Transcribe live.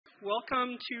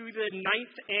Welcome to the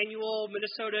 9th Annual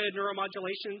Minnesota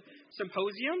Neuromodulation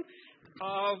Symposium.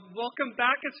 Welcome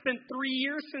back. It's been 3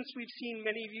 years since we've seen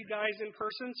many of you guys in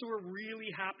person, so we're really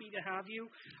happy to have you.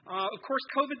 Of course,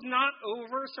 COVID's not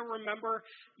over, so remember,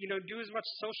 do as much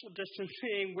social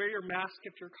distancing, wear your mask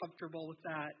if you're comfortable with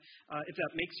that, if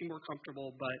that makes you more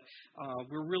comfortable. But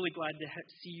we're really glad to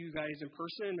see you guys in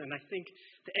person, and I think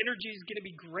the energy is going to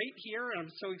be great here, and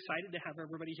I'm so excited to have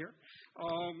everybody here.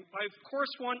 I, of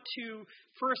course, want to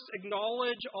first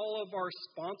acknowledge all of our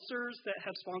sponsors that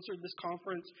have sponsored this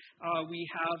conference. We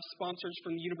have sponsors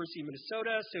from the University of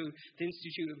Minnesota, so the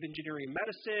Institute of Engineering and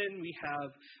Medicine. We have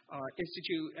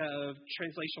Institute of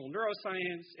Translational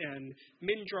Neuroscience and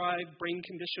MinDrive, Brain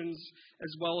Conditions,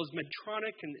 as well as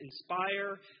Medtronic and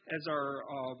Inspire as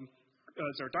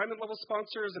our diamond level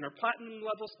sponsors, and our platinum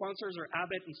level sponsors are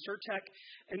Abbott and Surtech.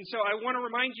 And so I want to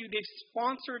remind you, they've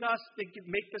sponsored us to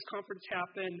make this conference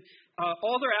happen.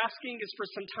 All they're asking is for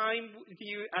some time with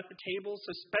you at the table, so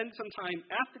spend some time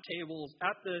at the tables,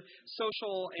 at the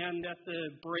social, and at the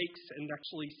breaks, and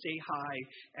actually say hi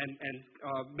and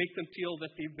make them feel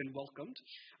that they've been welcomed.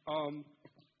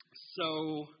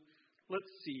 So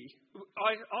let's see.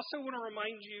 I also want to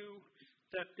remind you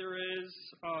that there is,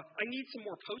 I need some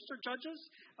more poster judges.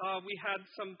 We had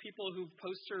some people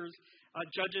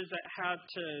judges that had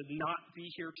to not be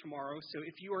here tomorrow. So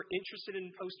if you are interested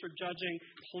in poster judging,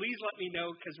 please let me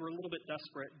know because we're a little bit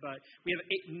desperate. But we have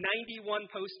 91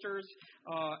 posters,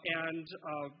 and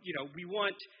we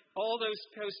want all those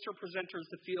poster presenters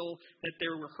to feel that they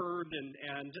were heard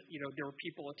and there were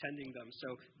people attending them.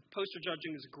 So poster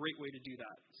judging is a great way to do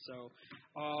that. So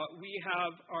we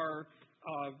have our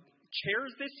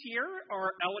chairs this year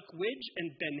are Alec Widge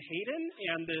and Ben Hayden,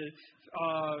 and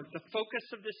the focus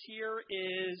of this year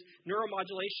is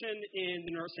neuromodulation in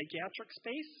the neuropsychiatric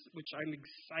space, which I'm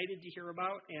excited to hear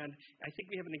about, and I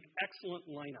think we have an excellent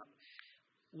lineup.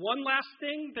 One last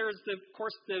thing, there's, of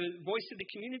course, the Voice of the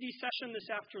Community session this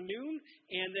afternoon,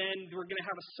 and then we're going to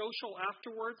have a social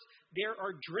afterwards. There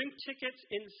are drink tickets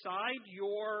inside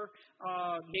your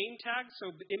name tag,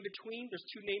 so in between, there's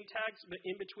 2 name tags, but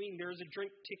in between there's a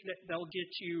drink ticket that'll get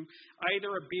you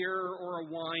either a beer or a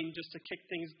wine just to kick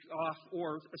things off,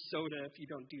 or a soda if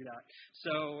you don't do that.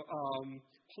 So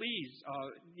please,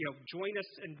 join us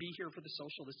and be here for the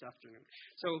social this afternoon.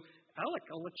 So, Alec,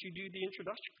 I'll let you do the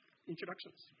introductions.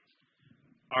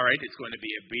 All right, it's going to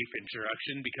be a brief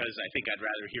introduction because I think I'd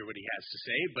rather hear what he has to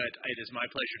say, but it is my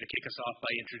pleasure to kick us off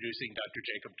by introducing Dr.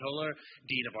 Jakub Tolar,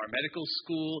 Dean of our medical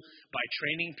school, by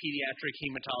training pediatric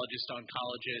hematologist,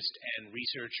 oncologist, and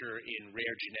researcher in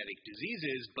rare genetic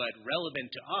diseases, but relevant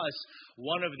to us,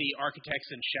 one of the architects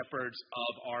and shepherds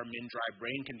of our MinDrive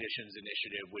Brain Conditions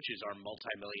Initiative, which is our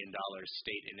multi-million-dollar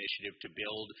state initiative to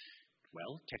build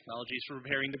technologies for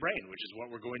repairing the brain, which is what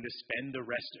we're going to spend the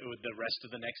rest of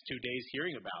the next 2 days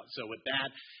hearing about. So with that,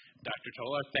 Dr.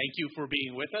 Tolar, thank you for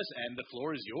being with us, and the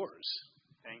floor is yours.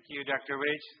 Thank you, Dr.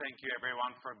 Widge. Thank you,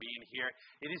 everyone, for being here.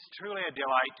 It is truly a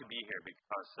delight to be here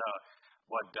because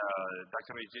what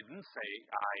Dr. Widge didn't say,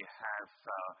 I have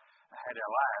had a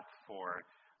lab for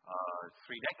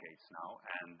 3 decades now,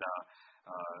 and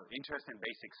interest in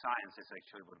basic science is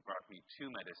actually what brought me to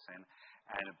medicine.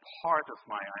 And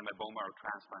I'm a bone marrow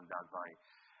transplant done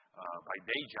by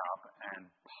day job, and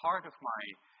part of my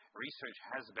research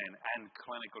has been, and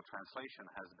clinical translation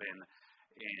has been,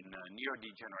 in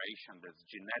neurodegeneration that's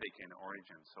genetic in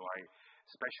origin. So I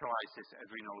specialize in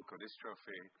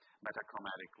adrenoleukodystrophy,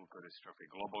 metachromatic leukodystrophy,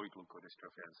 globoid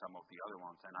leukodystrophy, and some of the other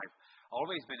ones. And I've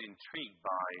always been intrigued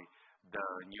by the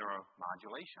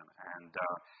neuromodulation. And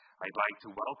I'd like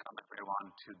to welcome everyone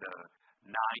to the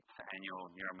 9th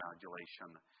Annual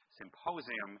Neuromodulation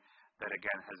Symposium that,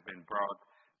 again, has been brought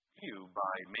to you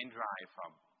by MinDrive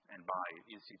and by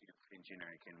Institute of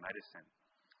Engineering and Medicine.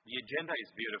 The agenda is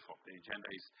beautiful. The agenda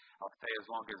is, I'll stay as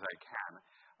long as I can.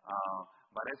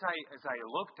 But as I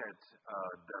looked at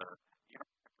the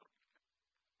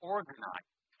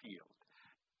organized field,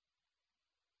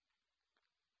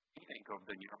 I think of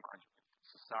the Neuromodulation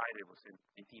Society was in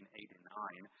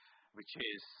 1989, which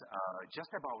is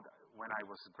just about when I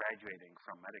was graduating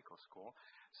from medical school.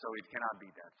 So it cannot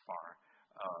be that far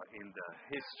in the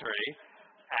history.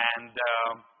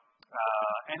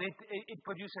 And it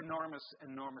produced enormous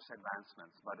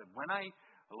advancements. But when I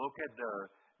look at the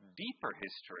deeper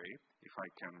history, if I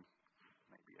can,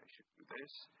 maybe I should do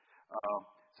this.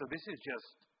 So this is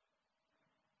just,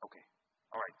 okay.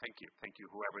 All right, thank you,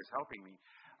 whoever is helping me.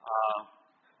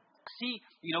 See,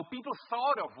 people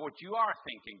thought of what you are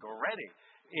thinking already.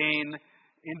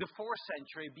 In the 4th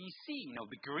century BC,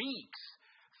 the Greeks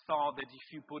thought that if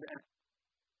you put an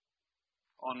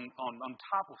on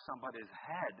top of somebody's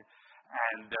head,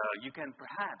 and you can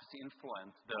perhaps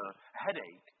influence the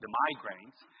headache, the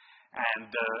migraines.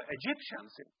 And the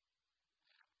Egyptians,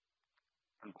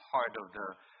 in part of the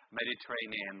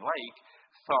Mediterranean lake,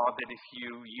 thought that if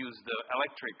you use the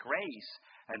electric rays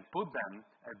and put them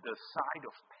at the site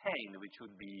of pain, which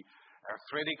would be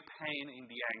arthritic pain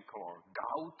in the ankle or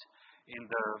gout in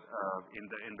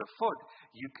the foot,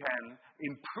 you can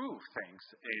improve things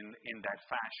in that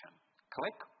fashion.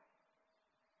 Click.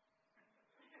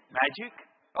 Magic.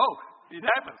 Oh, it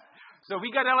happens. So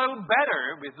we got a little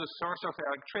better with the source of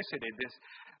electricity. This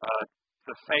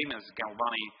the famous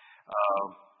Galvani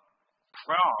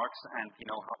products, and you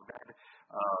know how that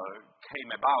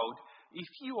came about. If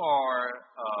you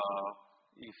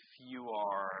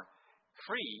are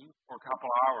free for a couple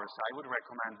of hours, I would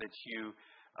recommend that you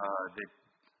they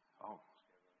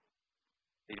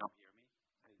don't hear me.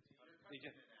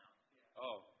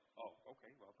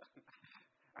 Okay. Well,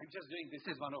 I'm just doing. This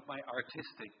is one of my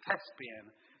artistic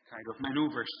thespian kind of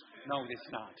maneuvers. No,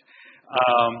 it's not.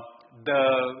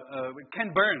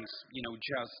 Ken Burns,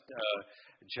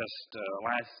 just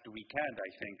last weekend, I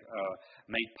think,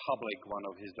 made public one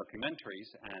of his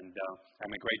documentaries, and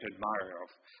I'm a great admirer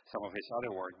of some of his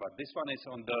other work. But this one is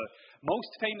on the most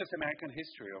famous American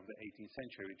history of the 18th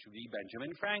century, which would be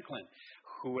Benjamin Franklin,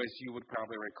 who, as you would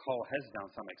probably recall, has done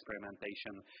some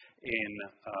experimentation in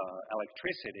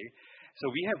electricity. So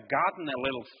we have gotten a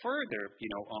little further,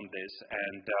 on this,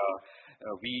 and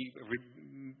we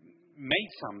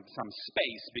made some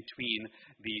space between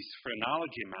these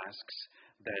phrenology masks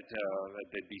that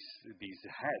these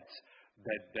heads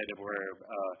that were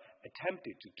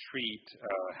attempted to treat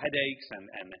headaches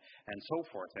and so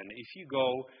forth. And if you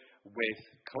go with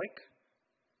click,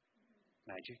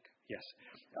 magic, yes,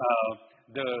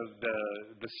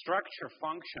 the structure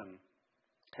function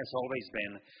has always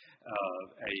been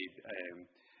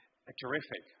a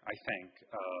terrific, I think,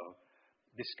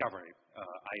 discovery.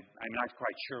 I'm not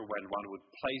quite sure when one would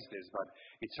place this, but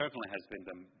it certainly has been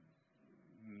the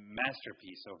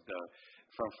masterpiece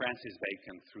from Francis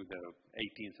Bacon through the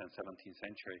 18th and 17th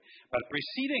century. But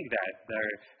preceding that,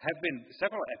 there have been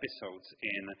several episodes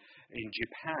in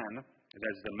Japan.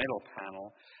 That's the middle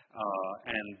panel,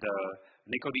 and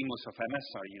Nicodemus of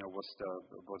Emesa,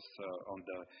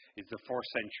 it's the 4th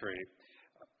century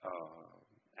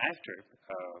after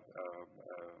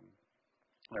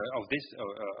of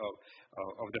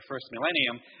the first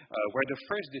millennium, where the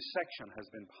first dissection has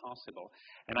been possible.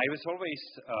 And I was always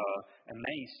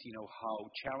amazed, how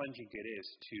challenging it is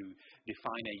to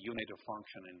define a unit of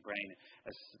function in brain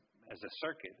as a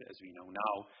circuit, as we know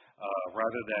now,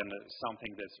 rather than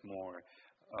something that's more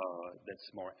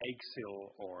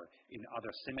axial or in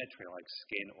other symmetry like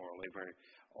skin or liver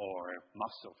or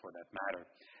muscle for that matter.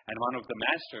 And one of the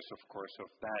masters, of course, of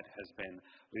that has been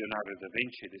Leonardo da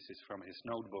Vinci. This is from his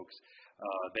notebooks,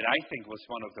 that I think was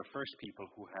one of the first people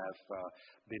who have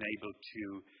been able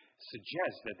to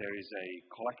suggest that there is a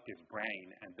collective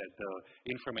brain and that the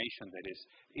information that is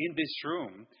in this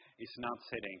room is not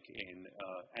sitting in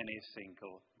any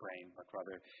single brain, but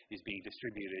rather is being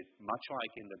distributed, much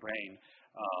like in the brain,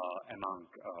 among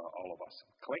all of us.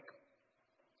 Click.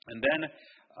 And then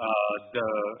the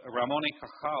Ramon y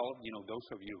Cajal, those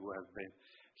of you who have been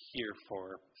here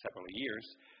for several years,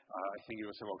 I think it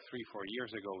was about 3-4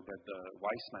 years ago that the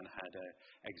Weissman had an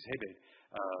exhibit.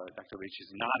 Dr. Rich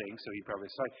is nodding, so he probably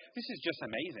saw it. This is just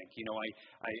amazing.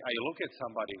 I look at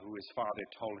somebody who his father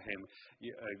told him,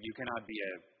 you cannot be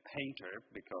a painter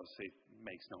because it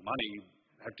makes no money. You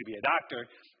have to be a doctor.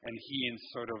 And he, in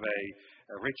sort of a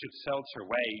Richard Seltzer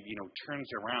way, turns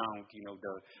around,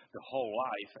 the whole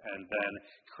life and then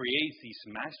creates these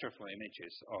masterful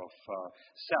images of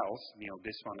cells.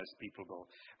 This one, as people will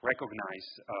recognize,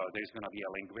 there's going to be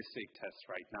a linguistic test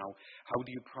right now. How do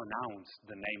you pronounce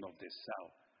the name of this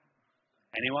cell?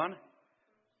 Anyone?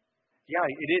 Yeah,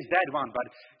 it is that one, but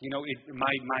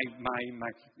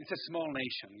it's a small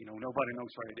nation. Nobody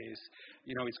knows where it is.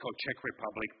 It's called Czech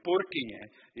Republic. Purkyně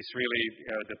is really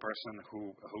the person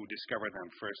who discovered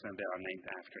them first, and they are named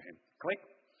after him. Click.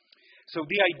 So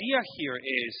the idea here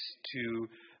is to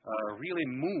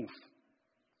really move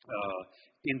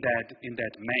in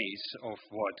that maze of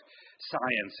what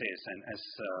science is, and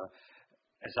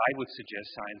as I would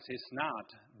suggest, science is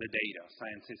not the data.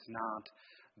 Science is not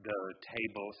the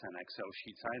tables and Excel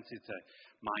sheets. Science is a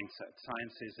mindset.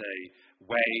 Science is a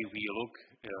way we look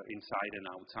inside and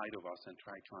outside of us and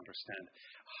try to understand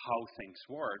how things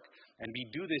work. And we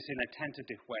do this in a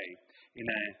tentative way, in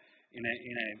a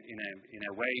in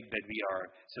a way that we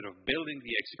are sort of building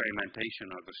the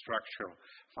experimentation of the structural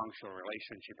functional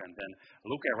relationship, and then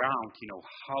look around,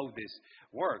 how this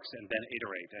works, and then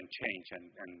iterate and change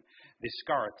and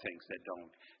discard things that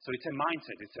don't. So it's a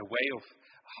mindset. It's a way of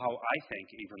how I think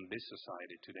even this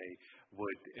society today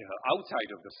would, outside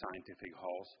of the scientific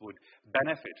halls, would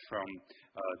benefit from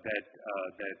that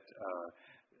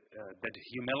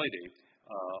humility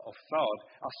of thought,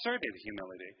 assertive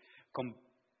humility,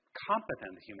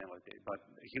 competent humility, but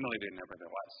humility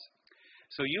nevertheless.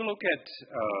 So you look at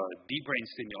deep brain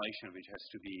stimulation, which has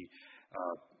to be,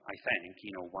 I think,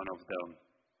 one of the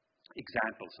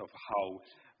examples of how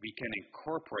we can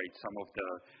incorporate some of the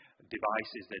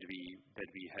devices that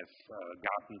we have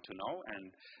gotten to know, and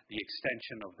the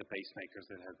extension of the pacemakers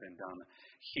that have been done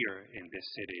here in this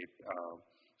city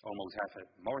almost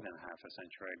more than half a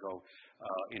century ago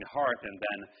in heart, and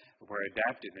then were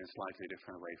adapted in a slightly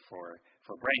different way for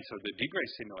brain. So the deep brain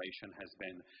stimulation has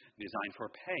been designed for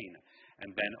pain,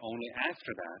 and then only after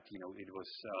that, it was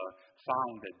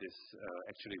found that this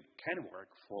actually can work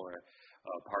for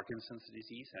Parkinson's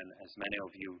disease. And as many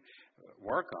of you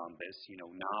work on this,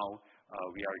 now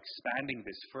we are expanding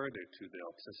this further to the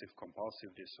obsessive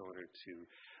compulsive disorder, to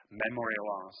memory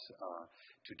loss,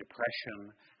 to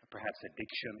depression, perhaps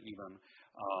addiction even.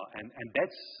 And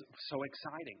that's so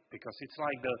exciting, because it's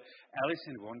like the Alice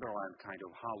in Wonderland kind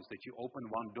of house that you open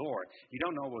one door, you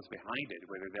don't know what's behind it,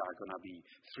 whether there are going to be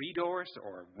 3 doors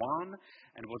or 1,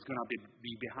 and what's going to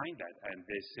be behind that. And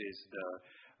this is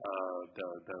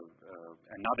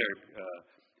another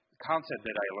concept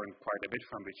that I learned quite a bit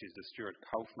from, which is the Stuart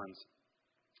Kaufman's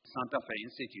Santa Fe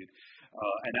Institute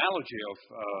analogy of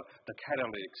the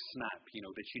catalytic snap,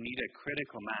 that you need a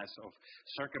critical mass of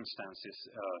circumstances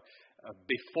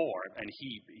before, and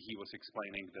he was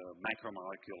explaining the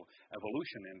macromolecule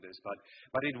evolution in this, but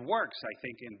it works, I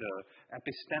think, in the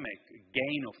epistemic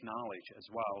gain of knowledge as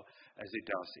well as it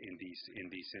does in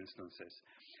these instances.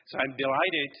 So I'm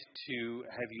delighted to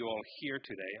have you all here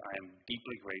today. I am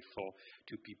deeply grateful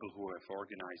to people who have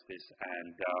organized this,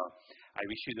 and I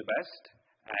wish you the best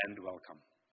and welcome.